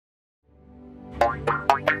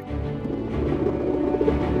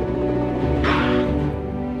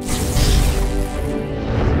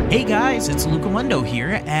Hey guys, it's Lukamundo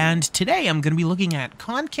here, and today I'm going to be looking at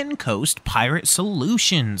Konkan Coast Pirate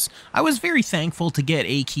Solutions. I was very thankful to get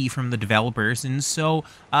a key from the developers, and so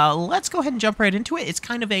let's go ahead and jump right into it. It's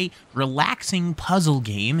kind of a relaxing puzzle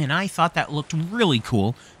game, and I thought that looked really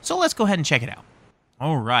cool, so let's go ahead and check it out.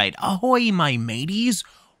 Alright, ahoy my mateys!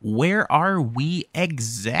 Where are we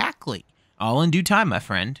exactly? All in due time, my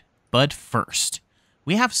friend. But first,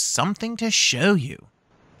 we have something to show you.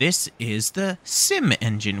 This is the sim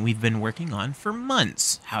engine we've been working on for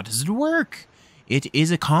months. How does it work? It is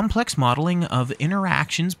a complex modeling of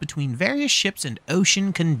interactions between various ships and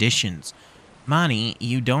ocean conditions. Monty,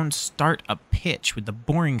 you don't start a pitch with the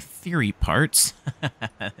boring theory parts.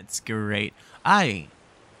 That's great.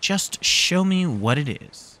 Just show me what it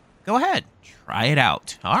is. Go ahead, try it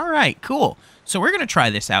out. All right, cool. So we're going to try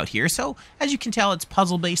this out here. So as you can tell, it's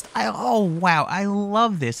puzzle-based. Oh, wow, I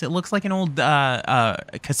love this. It looks like an old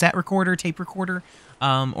cassette recorder, tape recorder,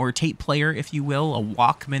 or tape player, if you will. A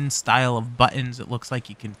Walkman style of buttons. It looks like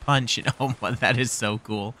you can punch. Oh, that is so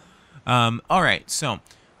cool. All right, so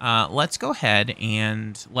let's go ahead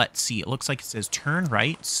and let's see. It looks like it says turn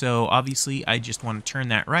right. So obviously, I just want to turn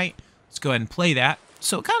that right. Let's go ahead and play that.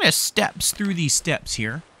 So it kind of steps through these steps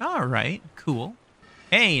here. All right, cool.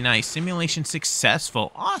 Hey, nice. Simulation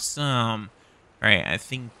successful. Awesome. All right, I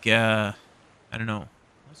think, I don't know.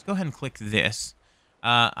 Let's go ahead and click this.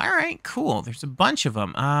 All right, cool. There's a bunch of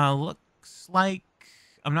them. Looks like,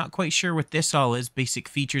 I'm not quite sure what this all is. Basic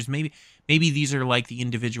features. Maybe these are like the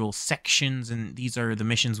individual sections, and these are the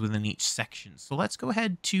missions within each section. So let's go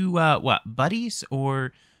ahead to, what, buddies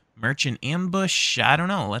or merchant ambush? I don't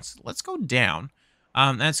know. Let's go down.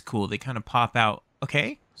 That's cool. They kind of pop out.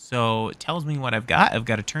 Okay. So it tells me what I've got. I've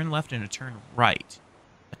got a turn left and a turn right.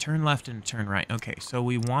 A turn left and a turn right. Okay, so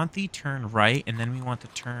we want the turn right, and then we want the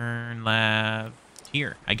turn left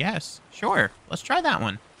here, I guess. Sure, let's try that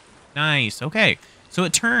one. Nice, okay. So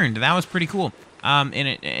it turned. That was pretty cool. And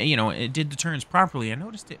it, it did the turns properly. I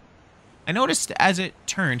noticed it. I noticed as it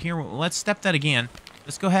turned. Here, let's step that again.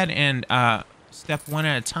 Let's go ahead and step one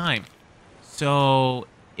at a time. So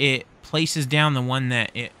it places down the one that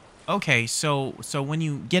it... Okay, so when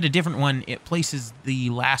you get a different one, it places the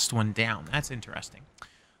last one down. That's interesting.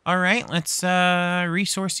 All right, let's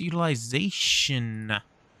resource utilization.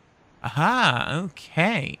 Aha,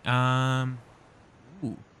 okay.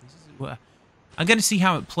 Ooh, this is, I'm gonna see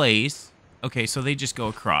how it plays. Okay, so they just go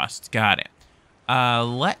across. Got it.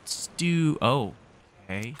 Let's do. Oh,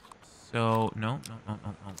 okay. So no.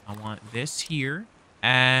 I want this here.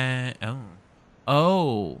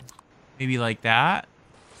 Oh, maybe like that.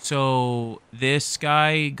 So this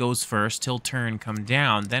guy goes first, he'll turn, come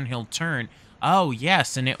down, then he'll turn. Oh,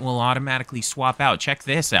 yes, and it will automatically swap out. Check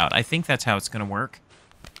this out. I think that's how it's going to work.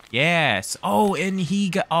 Yes. Oh, and he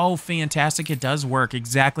got... Oh, fantastic. It does work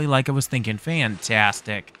exactly like I was thinking.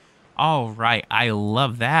 Fantastic. All right. I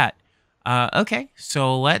love that. Okay,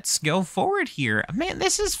 so let's go forward here. Man,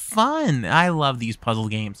 this is fun. I love these puzzle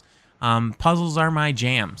games. Puzzles are my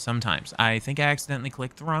jam sometimes. I think I accidentally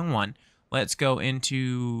clicked the wrong one. Let's go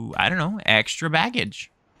into, I don't know, extra baggage.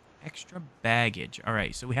 Extra baggage. All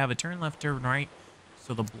right, so we have a turn left, turn right.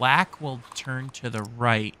 So the black will turn to the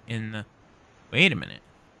right in the... Wait a minute.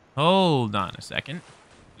 Hold on a second.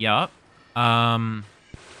 Yup. Am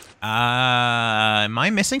I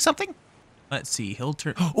missing something? Let's see. He'll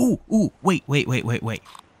turn... Oh, wait.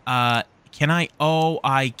 Can I... Oh,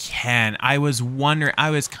 I can. I was wondering... I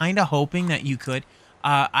was kind of hoping that you could...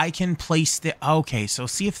 I can place the... Okay, so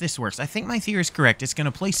see if this works. I think my theory is correct. It's going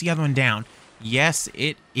to place the other one down. Yes,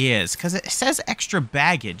 it is. Because it says extra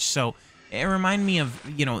baggage. So it reminded me of,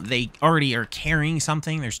 they already are carrying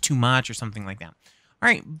something. There's too much or something like that. All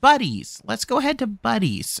right, buddies. Let's go ahead to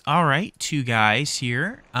buddies. All right, 2 guys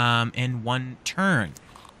here. And 1 turn.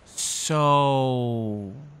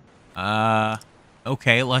 So...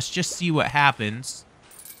 okay, let's just see what happens.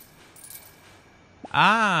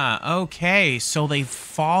 Ah, okay, so they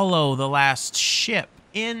follow the last ship.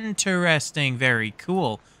 Interesting, very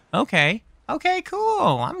cool. Okay,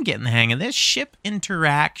 cool. I'm getting the hang of this. Ship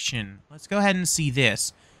interaction. Let's go ahead and see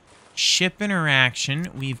this. Ship interaction,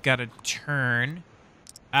 we've got a turn.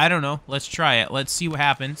 I don't know, let's try it. Let's see what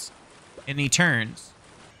happens. And he turns.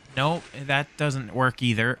 Nope, that doesn't work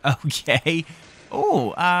either. Okay.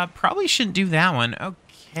 Oh, probably shouldn't do that one.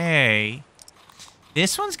 Okay.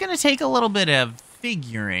 This one's gonna take a little bit of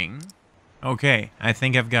figuring. Okay, I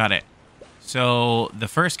think I've got it. So the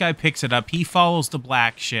first guy picks it up. He follows the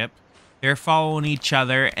black ship. They're following each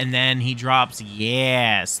other, and then he drops.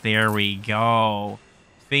 Yes, there we go.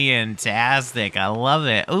 Fantastic. I love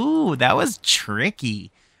it. Ooh, that was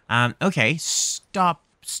tricky. Okay, stop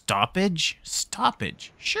Stoppage?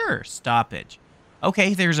 Stoppage. Sure, stoppage.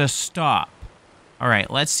 Okay, there's a stop. All right,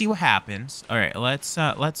 let's see what happens. All right, let's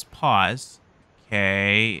pause.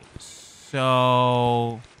 Okay,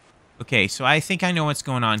 so I think I know what's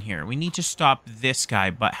going on here. We need to stop this guy,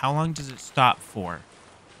 but how long does it stop for?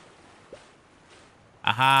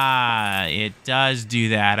 Aha, it does do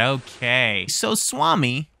that. Okay. So,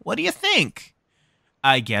 Swami, what do you think?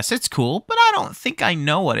 I guess it's cool, but I don't think I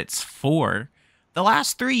know what it's for. The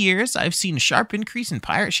last 3 years, I've seen a sharp increase in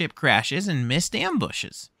pirate ship crashes and missed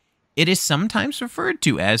ambushes. It is sometimes referred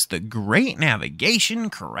to as the Great Navigation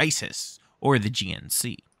Crisis, or the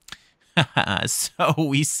GNC. So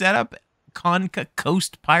we set up Konkan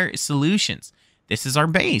Coast Pirate Solutions. This is our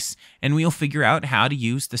base, and we'll figure out how to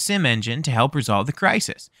use the sim engine to help resolve the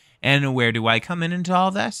crisis. And where do I come in into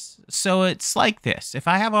all this? So it's like this. If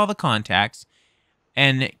I have all the contacts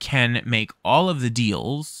and can make all of the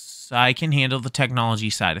deals, I can handle the technology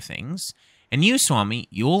side of things. And you, Swami,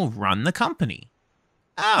 you'll run the company.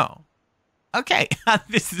 Oh, okay.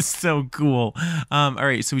 This is so cool. All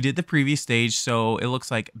right, so we did the previous stage, so it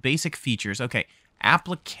looks like basic features. Okay,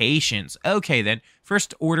 applications. Okay, then,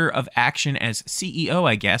 first order of action as CEO,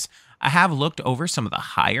 I guess. I have looked over some of the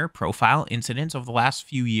higher profile incidents over the last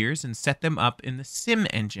few years and set them up in the sim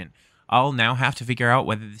engine. I'll now have to figure out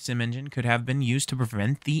whether the sim engine could have been used to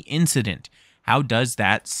prevent the incident. How does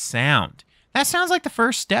that sound? That sounds like the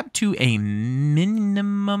first step to a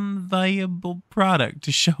minimum viable product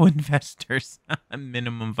to show investors. A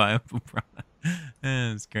minimum viable product.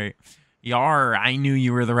 That's great. Yar, I knew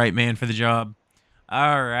you were the right man for the job.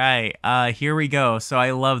 All right, here we go. So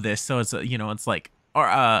I love this. So it's, it's like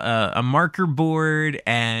a marker board,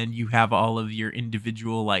 and you have all of your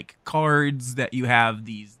individual, like, cards that you have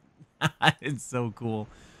these. It's so cool.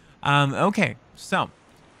 Okay, so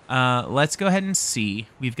let's go ahead and see.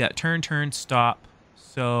 We've got turn, stop.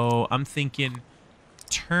 So I'm thinking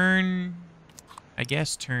turn, I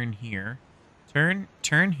guess turn here.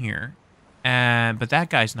 Turn here. But that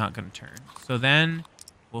guy's not going to turn. So then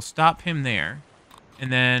we'll stop him there.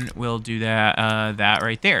 And then we'll do that that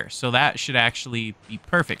right there. So that should actually be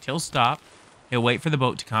perfect. He'll stop. He'll wait for the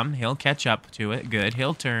boat to come. He'll catch up to it. Good.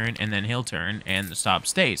 He'll turn, and then he'll turn, and the stop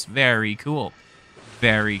stays. Very cool.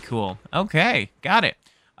 Very cool. Okay, got it.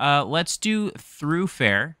 Let's do through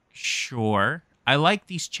fare. Sure. I like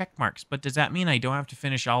these check marks, but does that mean I don't have to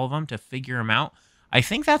finish all of them to figure them out? I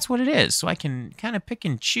think that's what it is, so I can kind of pick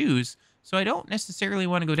and choose. So I don't necessarily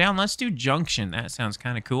want to go down. Let's do junction. That sounds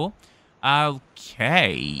kind of cool.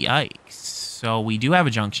 Okay, yikes. So we do have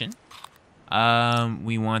a junction.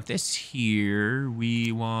 We want this here.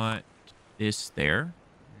 We want this there.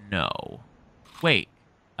 No. Wait.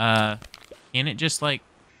 Can it just, like,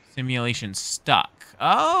 simulation stuck?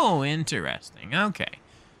 Oh, interesting. Okay.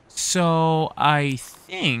 So I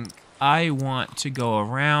think I want to go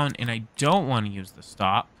around, and I don't want to use the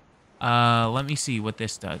stop. Let me see what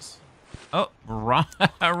this does. Oh,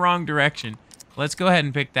 wrong direction. Let's go ahead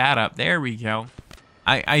and pick that up. There we go.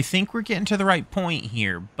 I think we're getting to the right point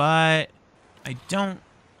here, but I don't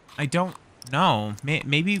know.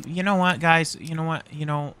 Maybe, you know what, guys? You know what?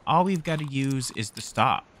 All we've got to use is the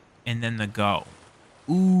stop and then the go.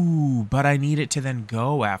 Ooh, but I need it to then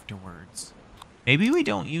go afterwards. Maybe we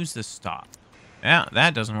don't use the stop. Yeah,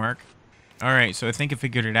 that doesn't work. All right, so I think I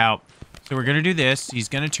figured it out. So we're going to do this. He's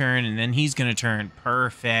going to turn, and then he's going to turn.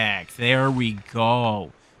 Perfect. There we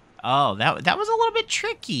go. Oh, that was a little bit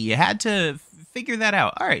tricky. You had to figure that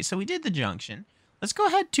out. All right, so we did the junction. Let's go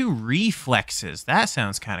ahead to reflexes. That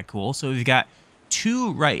sounds kind of cool. So we've got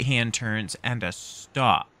 2 right-hand turns and a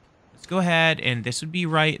stop. Let's go ahead, and this would be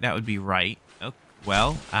right. That would be right. Oh,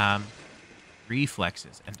 well,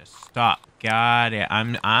 reflexes and a stop. Got it.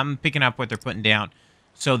 I'm picking up what they're putting down.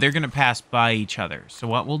 So they're going to pass by each other. So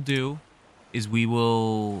what we'll do is we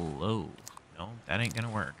will... Oh, no, that ain't going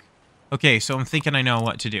to work. Okay, so I'm thinking I know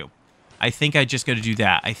what to do. I think I just got to do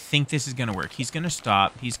that. I think this is going to work. He's going to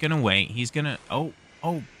stop. He's going to wait. He's going to... Oh,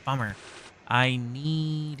 bummer. I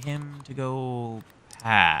need him to go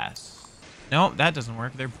past. No, that doesn't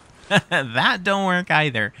work. That don't work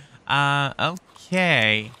either.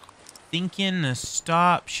 Okay. Thinking the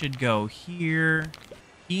stop should go here.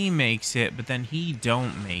 He makes it, but then he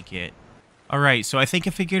don't make it. All right, so I think I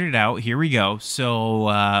figured it out. Here we go.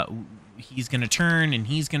 So he's going to turn, and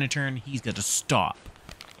he's going to turn. He's going to stop.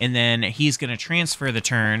 And then he's going to transfer the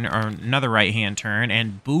turn, or another right-hand turn,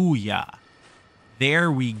 and booyah.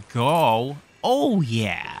 There we go. Oh,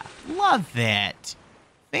 yeah. Love it.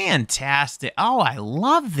 Fantastic. Oh, I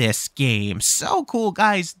love this game. So cool,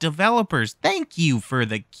 guys. Developers, thank you for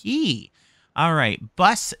the key. All right,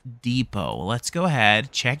 Bus Depot. Let's go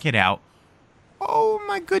ahead, check it out. Oh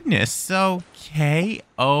my goodness. Okay.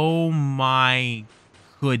 Oh my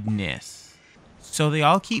goodness. So they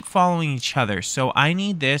all keep following each other. So I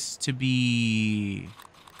need this to be...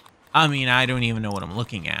 I mean, I don't even know what I'm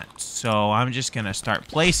looking at. So I'm just going to start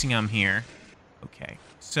placing them here. Okay.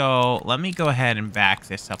 So let me go ahead and back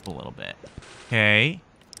this up a little bit. Okay.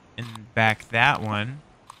 And back that one.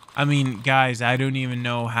 I mean, guys, I don't even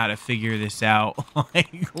know how to figure this out.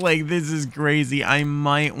 like, this is crazy. I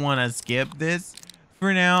might want to skip this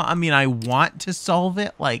for now. I mean, I want to solve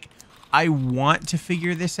it. Like, I want to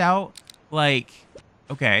figure this out. Like,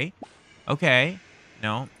 okay. Okay.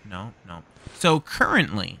 No. So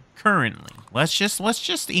currently, let's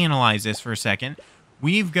just analyze this for a second.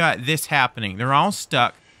 We've got this happening. They're all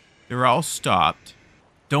stuck. They're all stopped.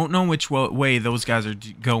 Don't know which way those guys are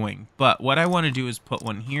going, but what I want to do is put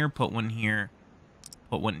one here, put one here,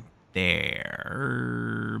 put one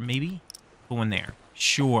there, maybe? Put one there.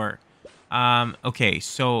 Sure. Okay,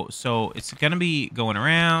 so it's going to be going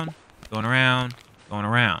around, going around, going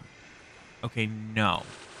around. Okay, no.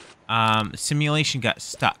 Simulation got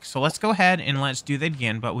stuck. So let's go ahead and let's do that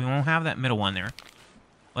again, but we won't have that middle one there.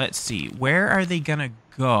 Let's see. Where are they going to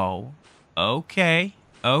go? Okay,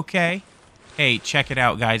 okay. Hey, check it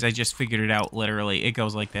out, guys. I just figured it out, literally. It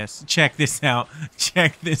goes like this. Check this out.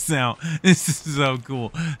 Check this out. This is so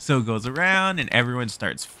cool. So it goes around, and everyone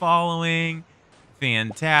starts following.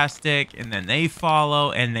 Fantastic. And then they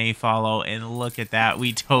follow, and look at that.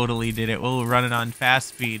 We totally did it. We'll run it on fast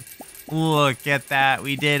speed. Look at that.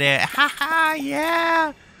 We did it. Ha-ha,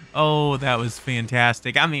 yeah. Oh, that was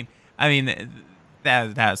fantastic. I mean,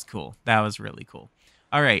 that's cool. That was really cool.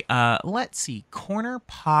 All right, let's see. Corner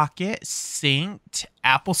pocket, synced,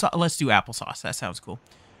 applesauce. Let's do applesauce. That sounds cool.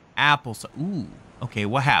 Applesauce. Ooh, okay,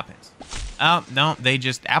 what happens? Oh, no, they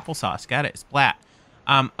just applesauce. Got it, splat.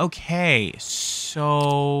 Okay,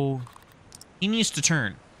 so he needs to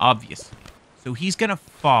turn, obviously. So he's going to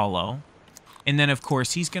follow, and then, of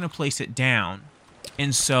course, he's going to place it down.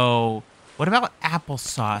 And so, what about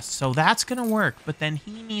applesauce? So that's going to work, but then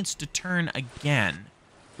he needs to turn again.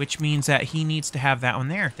 Which means that he needs to have that one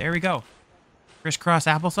there. There we go. Crisscross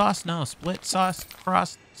applesauce? No, split sauce,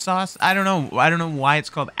 cross sauce. I don't know. I don't know why it's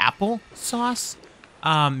called applesauce.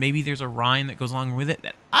 Maybe there's a rhyme that goes along with it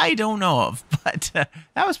that I don't know of. But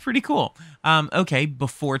that was pretty cool. Okay,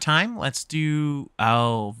 before time. Let's do...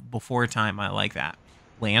 Oh, before time. I like that.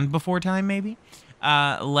 Land before time, maybe?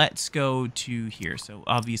 Let's go to here. So,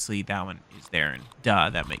 obviously, that one is there. And duh,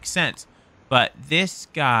 that makes sense. But this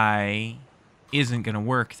guy... isn't going to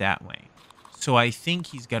work that way. So I think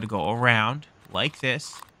he's got to go around like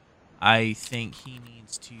this. I think he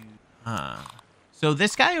needs to... So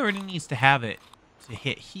this guy already needs to have it to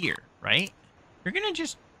hit here, right? You're going to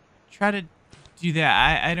just try to do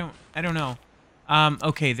that. I don't know.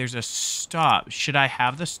 Okay, there's a stop. Should I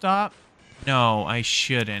have the stop? No, I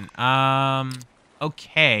shouldn't.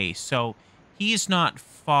 Okay, so he's not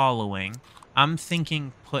following. I'm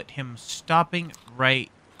thinking put him stopping right...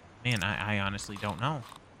 Man, I honestly don't know.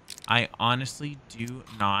 I honestly do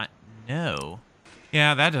not know.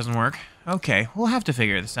 Yeah, that doesn't work. Okay, we'll have to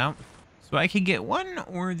figure this out. So I could get one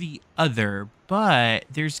or the other, but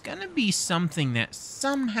there's gonna be something that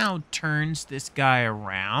somehow turns this guy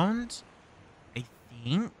around, I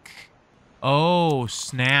think. Oh,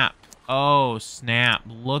 snap. Oh, snap.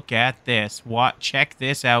 Look at this. Check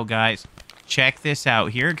this out, guys. Check this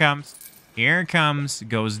out. Here it comes. Here it comes,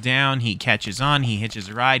 goes down, he catches on, he hitches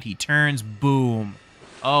a ride, he turns, boom.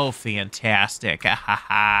 Oh, fantastic. Ha ha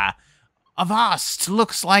ha. Avast!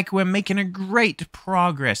 Looks like we're making a great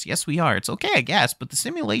progress. Yes, we are. It's okay, I guess, but the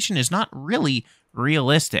simulation is not really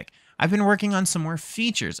realistic. I've been working on some more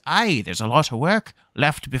features. Aye, there's a lot of work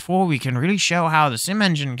left before we can really show how the sim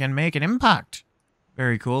engine can make an impact.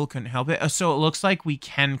 Very cool, couldn't help it. So it looks like we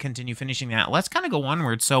can continue finishing that. Let's kind of go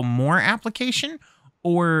onward. So more application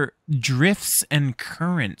or drifts and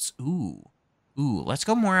currents. Ooh, let's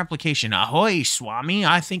go more application. Ahoy, Swami,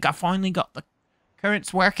 I think I finally got the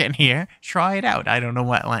currents working here. Try it out. I don't know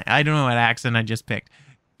what accent I just picked.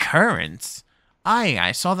 Currents? Aye,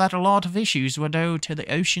 I saw that a lot of issues were due to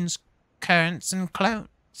the ocean's currents and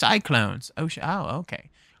cyclones. Oh, okay.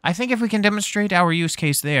 I think if we can demonstrate our use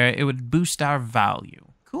case there, it would boost our value.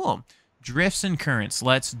 Cool. Drifts and currents.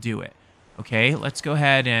 Let's do it. Okay, let's go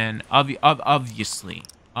ahead and obviously,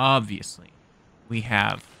 we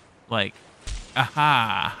have, like,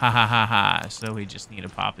 ha. So we just need to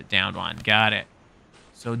pop it down one. Got it.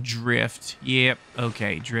 So drift. Yep.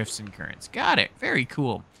 Okay, drifts and currents. Got it. Very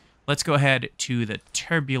cool. Let's go ahead to the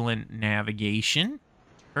turbulent navigation.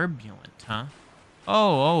 Turbulent, huh?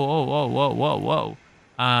 Whoa.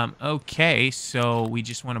 Okay, so we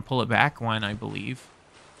just want to pull it back one, I believe.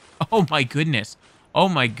 Oh my goodness. Oh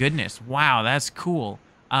my goodness. Wow, that's cool.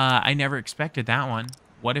 I never expected that one.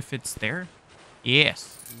 What if it's there?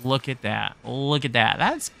 Yes. Look at that. Look at that.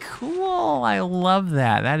 That's cool. I love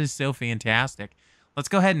that. That is so fantastic. Let's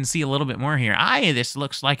go ahead and see a little bit more here. This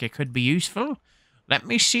looks like it could be useful. Let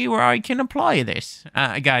me see where I can apply this.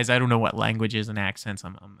 Guys, I don't know what languages and accents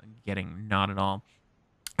I'm getting. Not at all.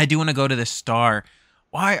 I do want to go to the star.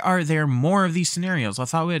 Why are there more of these scenarios? I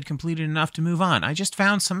thought we had completed enough to move on. I just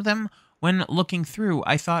found some of them when looking through.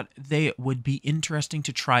 I thought they would be interesting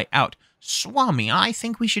to try out. Swami, I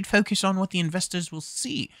think we should focus on what the investors will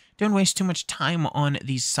see. Don't waste too much time on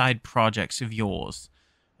these side projects of yours.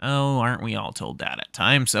 Oh, aren't we all told that at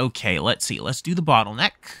times? Okay, let's see. Let's do the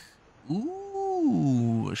bottleneck.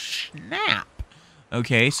 Ooh, snap.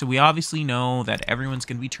 Okay, so we obviously know that everyone's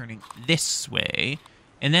going to be turning this way.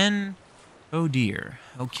 And then, oh dear.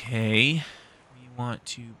 Okay, we want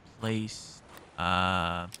to place,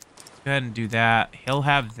 let's go ahead and do that. He'll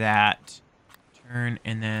have that turn,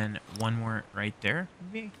 and then one more right there.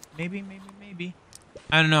 Maybe.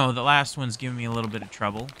 I don't know. The last one's giving me a little bit of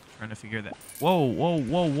trouble trying to figure that.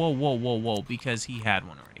 Whoa, because he had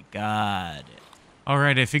one already. Got it. All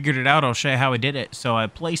right, I figured it out. I'll show you how I did it. So I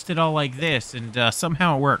placed it all like this, and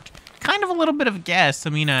somehow it worked. Kind of a little bit of a guess. I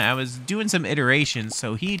mean, I was doing some iterations.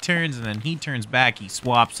 So he turns, and then he turns back. He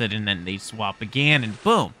swaps it, and then they swap again, and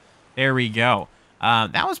boom. There we go.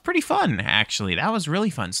 That was pretty fun, actually. That was really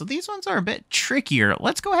fun. So these ones are a bit trickier.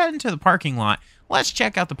 Let's go ahead into the parking lot. Let's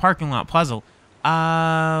check out the parking lot puzzle.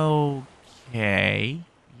 Okay.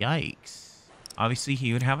 Yikes. Obviously,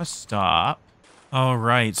 he would have a stop. All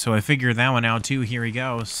right, so I figured that one out, too. Here we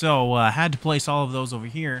go. So I had to place all of those over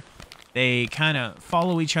here. They kind of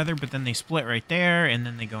follow each other, but then they split right there, and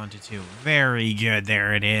then they go into two. Very good.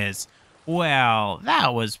 There it is. Well,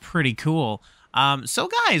 that was pretty cool. So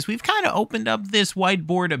guys, we've kind of opened up this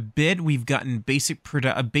whiteboard a bit. We've gotten basic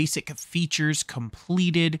features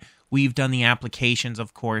completed. We've done the applications,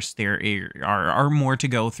 of course. There are more to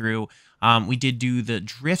go through. We did do the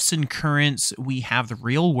drifts and currents. We have the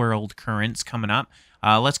real world currents coming up.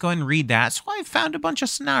 Let's go ahead and read that. So I found a bunch of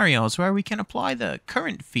scenarios where we can apply the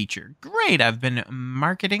current feature. Great, I've been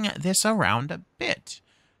marketing this around a bit.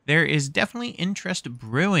 There is definitely interest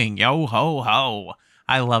brewing. Yo ho ho.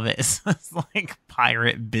 I love it. It's like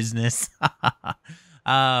pirate business.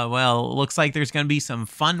 Well, looks like there's going to be some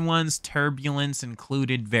fun ones, turbulence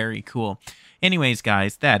included. Very cool. Anyways,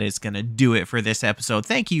 guys, that is going to do it for this episode.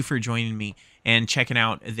 Thank you for joining me and checking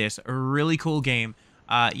out this really cool game.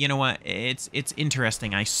 You know what? It's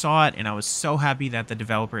interesting. I saw it, and I was so happy that the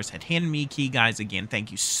developers had handed me a key. Guys, again,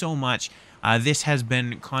 thank you so much. This has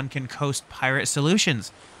been Konkan Coast Pirate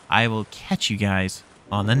Solutions. I will catch you guys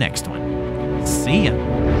on the next one. See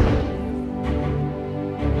ya.